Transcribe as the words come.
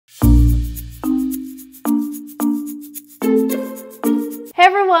Hey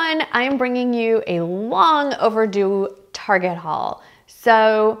everyone, I'm bringing you a long overdue Target haul.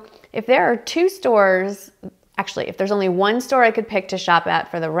 So if there are two stores, actually if there's only one store I could pick to shop at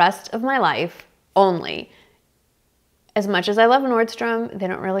for the rest of my life only, as much as I love Nordstrom, they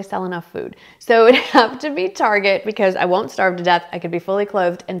don't really sell enough food. So it would have to be Target because I won't starve to death. I could be fully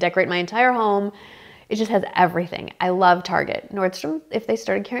clothed and decorate my entire home. It just has everything. I love Target. Nordstrom, if they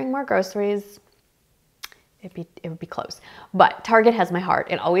started carrying more groceries, it would be close. But Target has my heart.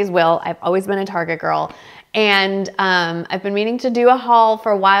 It always will. I've always been a Target girl. And I've been meaning to do a haul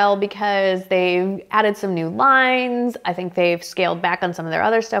for a while because they've added some new lines. I think they've scaled back on some of their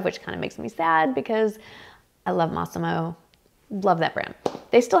other stuff, which kind of makes me sad because I love Massimo. Love that brand.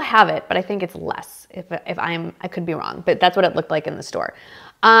 They still have it, but I think it's less. I could be wrong, but that's what it looked like in the store.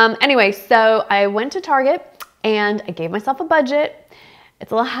 Anyway, so I went to Target and I gave myself a budget.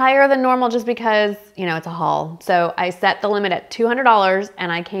 It's a little higher than normal just because, you know, it's a haul. So I set the limit at $200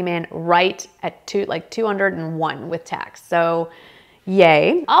 and I came in right at $201 with tax. So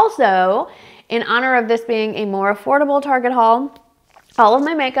yay. Also, in honor of this being a more affordable Target haul, all of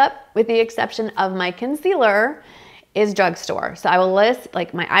my makeup, with the exception of my concealer, is drugstore. So I will list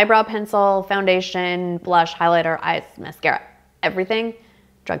like my eyebrow pencil, foundation, blush, highlighter, eyes, mascara, everything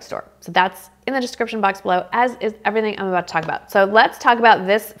drugstore. So that's in the description box below, as is everything I'm about to talk about. So let's talk about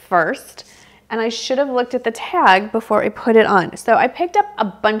this first. And I should have looked at the tag before I put it on. So I picked up a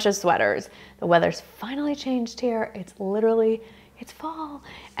bunch of sweaters. The weather's finally changed here. It's fall.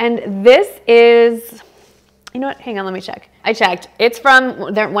 And this is, you know what? Hang on, let me check. I checked. It's from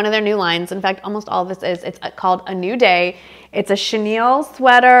one of their new lines. In fact, almost all of this is. It's called A New Day. It's a chenille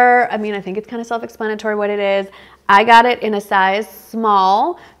sweater. I mean, I think it's kind of self-explanatory what it is. I got it in a size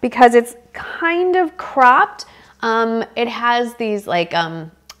small because it's kind of cropped. It has these like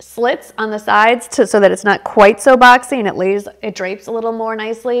slits on the sides so that it's not quite so boxy, and it drapes a little more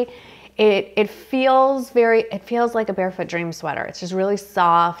nicely. It feels like a Barefoot Dream sweater. It's just really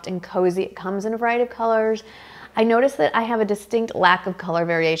soft and cozy. It comes in a variety of colors. I noticed that I have a distinct lack of color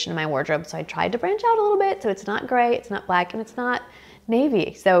variation in my wardrobe, so I tried to branch out a little bit. So it's not gray, it's not black, and it's not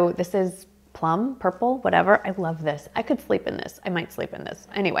navy. So this is plum, purple, whatever. I love this. I could sleep in this. I might sleep in this.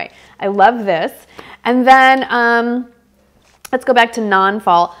 Anyway, I love this. And then let's go back to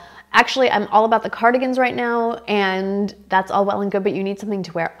non-fall. Actually, I'm all about the cardigans right now, and that's all well and good, but you need something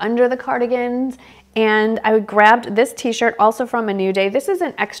to wear under the cardigans. And I grabbed this t-shirt also from A New Day. This is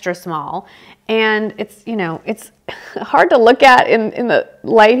an extra small, and it's, you know, it's hard to look at in the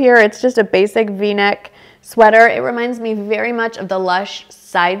light here. It's just a basic V-neck sweater. It reminds me very much of the Lush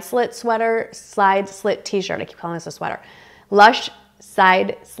side slit t-shirt. I keep calling this a sweater. Lush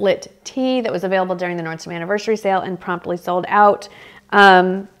side slit tee that was available during the Nordstrom anniversary sale and promptly sold out.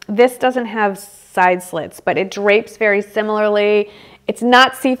 This doesn't have side slits, but it drapes very similarly. It's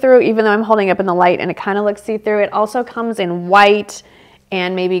not see-through, even though I'm holding it up in the light and it kind of looks see-through. It also comes in white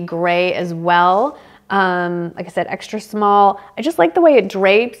and maybe gray as well. Like I said, extra small. I just like the way it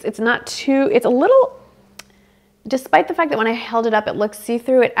drapes. It's a little, despite the fact that when I held it up, it looks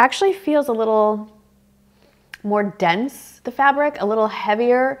see-through, it actually feels a little more dense, the fabric, a little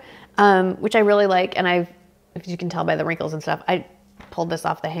heavier, which I really like. And if you can tell by the wrinkles and stuff, I pulled this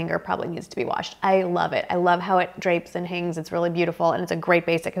off the hanger, probably needs to be washed. I love it. I love how it drapes and hangs. It's really beautiful, and it's a great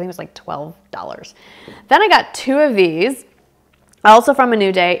basic. I think it was like $12. Then I got two of these, also from A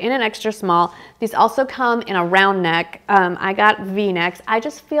New Day, in an extra small. These also come in a round neck. I got V-necks. I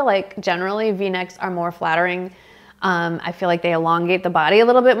just feel like generally V-necks are more flattering. I feel like they elongate the body a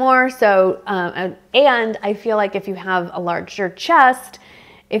little bit more. So, and I feel like if you have a larger chest,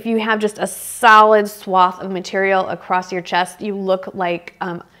 if you have just a solid swath of material across your chest, you look like,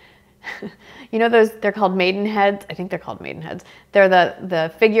 you know they're called maiden heads? I think they're called maiden heads. They're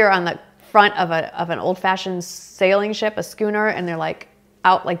the figure on the front of an old-fashioned sailing ship, a schooner, and they're like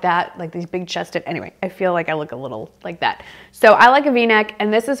out like that, like these big chested. Anyway, I feel like I look a little like that. So I like a V-neck,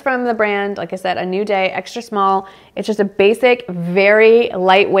 and this is from the brand, like I said, A New Day, extra small. It's just a basic, very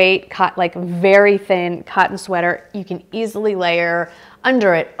lightweight, like very thin cotton sweater. You can easily layer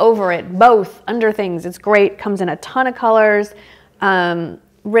under it, over it, both, under things. It's great. Comes in a ton of colors,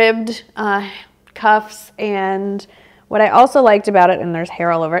 ribbed cuffs, and what I also liked about it, and there's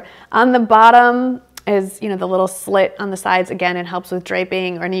hair all over it, on the bottom is, you know, the little slit on the sides. Again, it helps with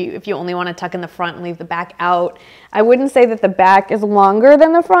draping, or if you only want to tuck in the front and leave the back out. I wouldn't say that the back is longer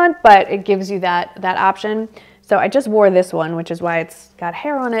than the front, but it gives you that option. So I just wore this one, which is why it's got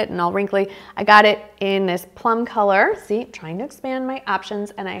hair on it and all wrinkly. I got it in this plum color. See, trying to expand my options.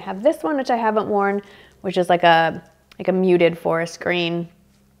 And I have this one, which I haven't worn, which is like a muted forest green.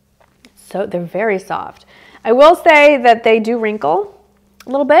 So they're very soft. I will say that they do wrinkle. a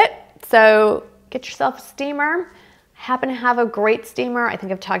little bit. So get yourself a steamer. Happen to have a great steamer. I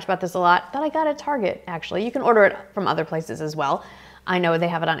think I've talked about this a lot, that I got at Target, actually. You can order it from other places as well. I know they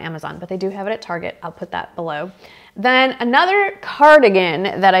have it on Amazon, but they do have it at Target. I'll put that below. Then another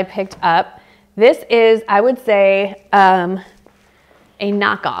cardigan that I picked up. This is, I would say, a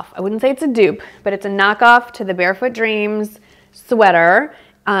knockoff. I wouldn't say it's a dupe, but it's a knockoff to the Barefoot Dreams sweater.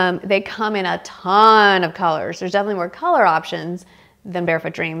 They come in a ton of colors. There's definitely more color options than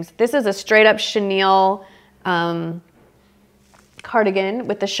Barefoot Dreams. This is a straight up chenille cardigan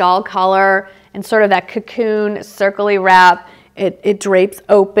with the shawl collar and sort of that cocoon circly wrap. It drapes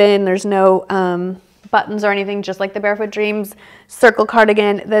open. There's no buttons or anything, just like the Barefoot Dreams circle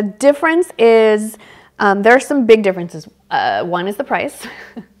cardigan. The difference is, there are some big differences. One is the price.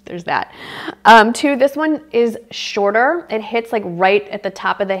 There's that. Two, this one is shorter. It hits like right at the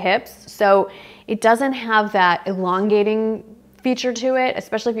top of the hips. So it doesn't have that elongating feature to it,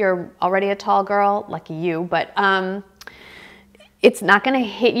 especially if you're already a tall girl, lucky you, but it's not gonna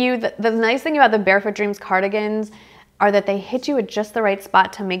hit you. The nice thing about the Barefoot Dreams cardigans are that they hit you at just the right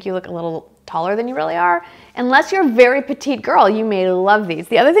spot to make you look a little taller than you really are. Unless you're a very petite girl, you may love these.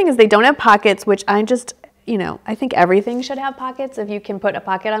 The other thing is they don't have pockets, which I just, you know, I think everything should have pockets. If you can put a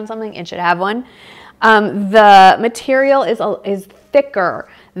pocket on something, it should have one. The material is thicker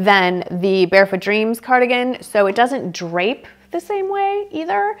than the Barefoot Dreams cardigan, so it doesn't drape the same way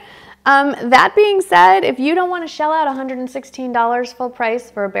either. That being said, if you don't want to shell out $116 full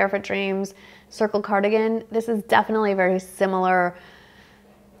price for a Barefoot Dreams circle cardigan, this is definitely a very similar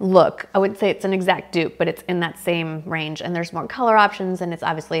look. I wouldn't say it's an exact dupe, but it's in that same range, and there's more color options, and it's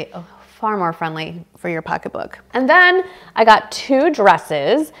obviously far more friendly for your pocketbook. And then I got two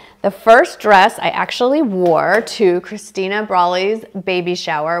dresses. The first dress I actually wore to Christina Brawley's baby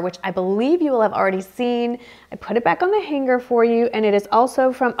shower, which I believe you will have already seen. I put it back on the hanger for you, and it is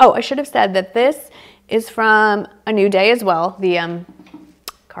also from, oh, I should have said that this is from A New Day as well, the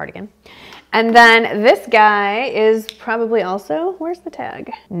cardigan. And then this guy is probably also, where's the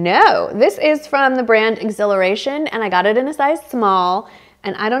tag? No, this is from the brand Exhilaration, and I got it in a size small.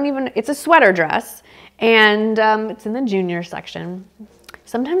 And I don't even, it's a sweater dress, and it's in the junior section.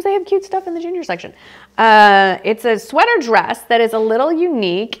 Sometimes they have cute stuff in the junior section. It's a sweater dress that is a little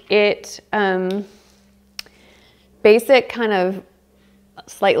unique. It, basic kind of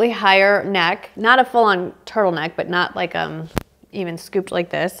slightly higher neck, not a full-on turtleneck, but not like even scooped like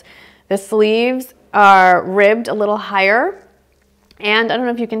this. The sleeves are ribbed a little higher. And I don't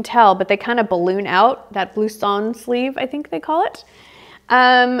know if you can tell, but they kind of balloon out, that blouson sleeve, I think they call it.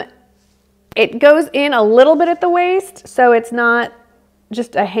 It goes in a little bit at the waist, so it's not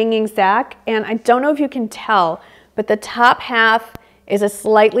just a hanging sack. And I don't know if you can tell, but the top half is a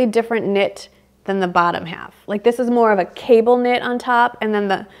slightly different knit than the bottom half. Like this is more of a cable knit on top, and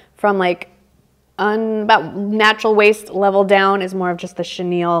then from like about natural waist level down is more of just the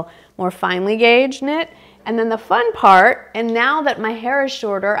chenille, more finely gauged knit. And then the fun part, and now that my hair is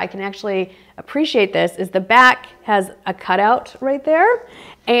shorter, I can actually appreciate this, is the back has a cutout right there,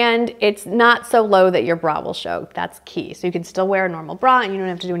 and it's not so low that your bra will show. That's key. So you can still wear a normal bra and you don't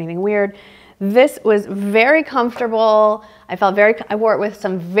have to do anything weird. This was very comfortable. I wore it with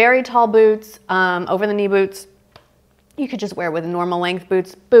some very tall boots, over the knee boots. You could just wear it with normal length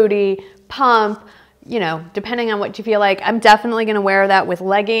boots, booty, pump, you know, depending on what you feel like. I'm definitely gonna wear that with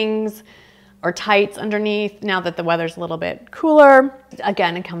leggings or tights underneath now that the weather's a little bit cooler.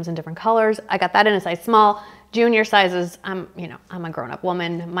 Again, it comes in different colors. I got that in a size small. Junior sizes, I'm a grown-up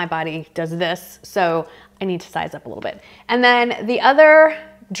woman. My body does this, so I need to size up a little bit. And then the other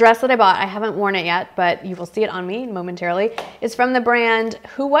dress that I bought, I haven't worn it yet, but you will see it on me momentarily, is from the brand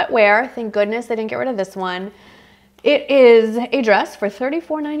Who What Wear. Thank goodness they didn't get rid of this one. It is a dress for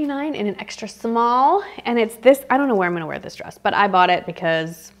 $34.99 in an extra small, and it's this, I don't know where I'm gonna wear this dress, but I bought it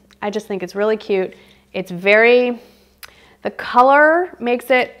because I just think it's really cute. It's the color makes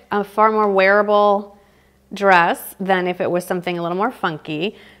it a far more wearable dress than if it was something a little more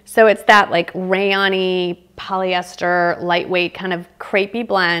funky. So it's that like rayon-y, polyester, lightweight kind of crepey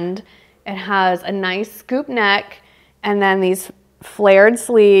blend. It has a nice scoop neck and then these flared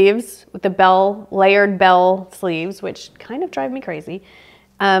sleeves with the layered bell sleeves, which kind of drive me crazy.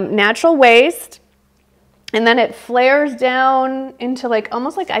 Natural waist. And then it flares down into like,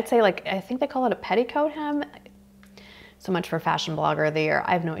 almost like, I'd say like, I think they call it a petticoat hem. So much for fashion blogger of the year.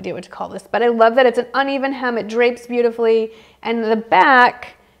 I have no idea what to call this, but I love that it's an uneven hem. It drapes beautifully. And the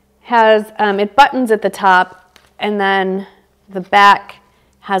back has, it buttons at the top, and then the back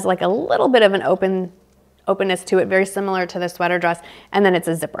has like a little bit of an openness to it, very similar to the sweater dress. And then it's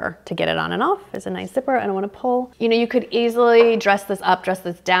a zipper to get it on and off. It's a nice zipper. I don't want to pull. You know, you could easily dress this up, dress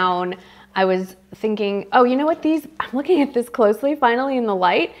this down. I was thinking, oh, you know what, I'm looking at this closely finally in the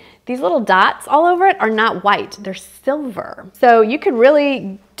light. These little dots all over it are not white, they're silver. So you could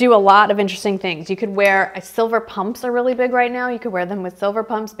really do a lot of interesting things. You could wear, silver pumps are really big right now. You could wear them with silver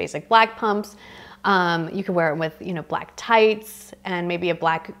pumps, basic black pumps. You could wear it with, you know, black tights and maybe a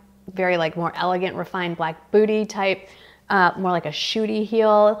black, very like more elegant, refined black booty type, more like a shooty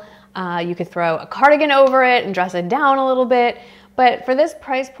heel. You could throw a cardigan over it and dress it down a little bit. But for this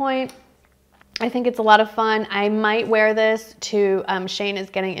price point, I think it's a lot of fun. I might wear this to, Shane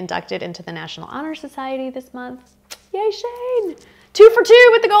is getting inducted into the National Honor Society this month. Yay, Shane! 2 for 2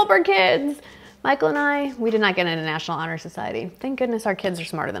 with the Goldberg kids. Michael and I, we did not get into National Honor Society. Thank goodness our kids are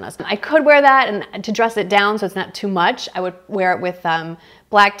smarter than us. I could wear that, and to dress it down so it's not too much, I would wear it with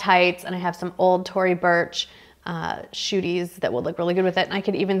black tights, and I have some old Tory Burch shooties that would look really good with it. And I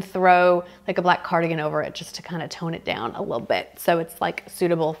could even throw like a black cardigan over it just to kind of tone it down a little bit. So it's like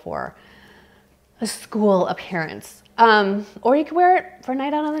suitable for a school appearance. Or you could wear it for a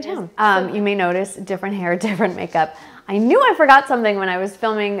night out on the town. You may notice different hair, different makeup. I knew I forgot something when I was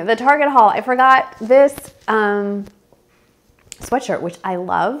filming the Target haul. I forgot this sweatshirt, which I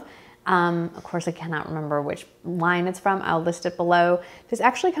love. Of course, I cannot remember which line it's from. I'll list it below. This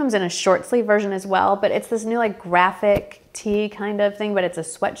actually comes in a short sleeve version as well, but it's this new like graphic tee kind of thing, but it's a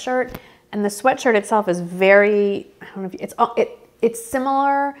sweatshirt. And the sweatshirt itself is very, I don't know if it's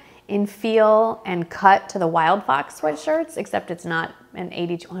similar in feel and cut to the Wild Fox sweatshirts, except it's not an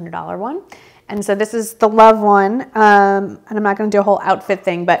 $80 to $100 one. And so this is the Love one. And I'm not gonna do a whole outfit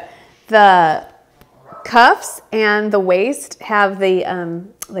thing, but the cuffs and the waist have the,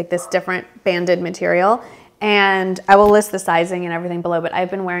 like this different banded material. And I will list the sizing and everything below, but I've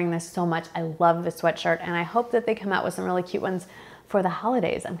been wearing this so much. I love the sweatshirt, and I hope that they come out with some really cute ones for the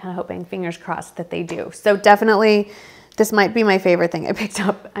holidays. I'm kind of hoping, fingers crossed, that they do. So definitely, this might be my favorite thing I picked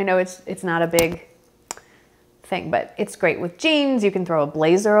up. I know it's not a big thing, but it's great with jeans. You can throw a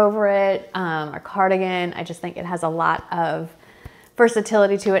blazer over it, or cardigan. I just think it has a lot of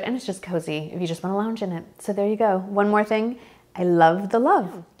versatility to it, and it's just cozy if you just want to lounge in it. So there you go. One more thing. I love the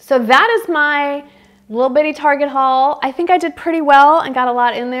Love. So that is my little bitty Target haul. I think I did pretty well and got a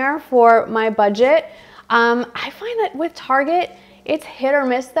lot in there for my budget. I find that with Target, it's hit or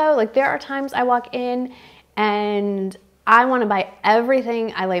miss though. Like there are times I walk in and I want to buy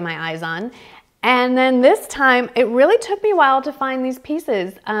everything I lay my eyes on. And then this time, it really took me a while to find these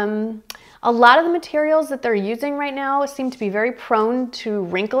pieces. A lot of the materials that they're using right now seem to be very prone to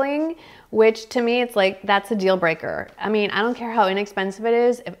wrinkling, which to me, it's like, that's a deal breaker. I mean, I don't care how inexpensive it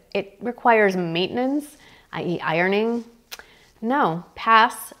is. If it requires maintenance, i.e. ironing, no,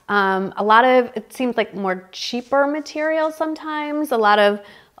 pass. A lot of, it seems like more cheaper materials sometimes, a lot of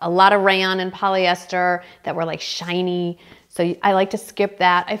rayon and polyester that were like shiny. So I like to skip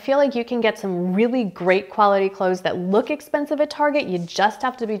that. I feel like you can get some really great quality clothes that look expensive at Target. You just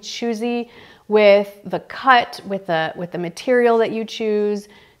have to be choosy with the cut, with the material that you choose,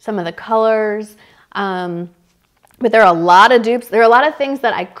 some of the colors. But there are a lot of dupes. There are a lot of things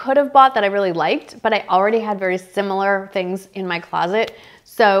that I could have bought that I really liked, but I already had very similar things in my closet.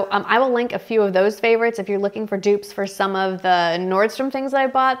 So I will link a few of those favorites if you're looking for dupes for some of the Nordstrom things that I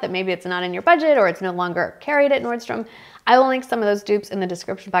bought that maybe it's not in your budget or it's no longer carried at Nordstrom. I will link some of those dupes in the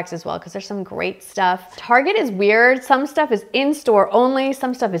description box as well because there's some great stuff. Target is weird. Some stuff is in-store only.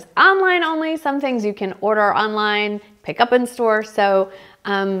 Some stuff is online only. Some things you can order online, pick up in store. So,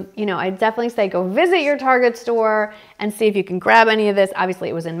 you know, I definitely say go visit your Target store and see if you can grab any of this. Obviously,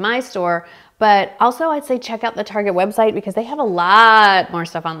 it was in my store. But also, I'd say check out the Target website because they have a lot more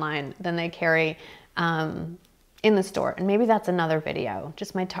stuff online than they carry in the store. And maybe that's another video,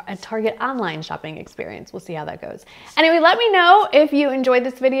 just my Target online shopping experience. We'll see how that goes. Anyway, let me know if you enjoyed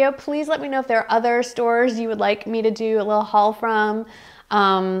this video. Please let me know if there are other stores you would like me to do a little haul from.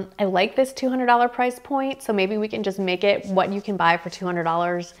 I like this $200 price point, so maybe we can just make it what you can buy for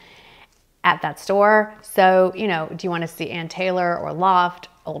 $200 at that store. So, you know, do you want to see Ann Taylor or Loft,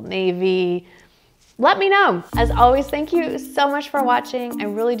 Old Navy? Let me know. As always, thank you so much for watching. I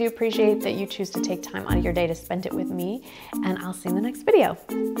really do appreciate that you choose to take time out of your day to spend it with me, and I'll see you in the next video.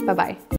 Bye-bye.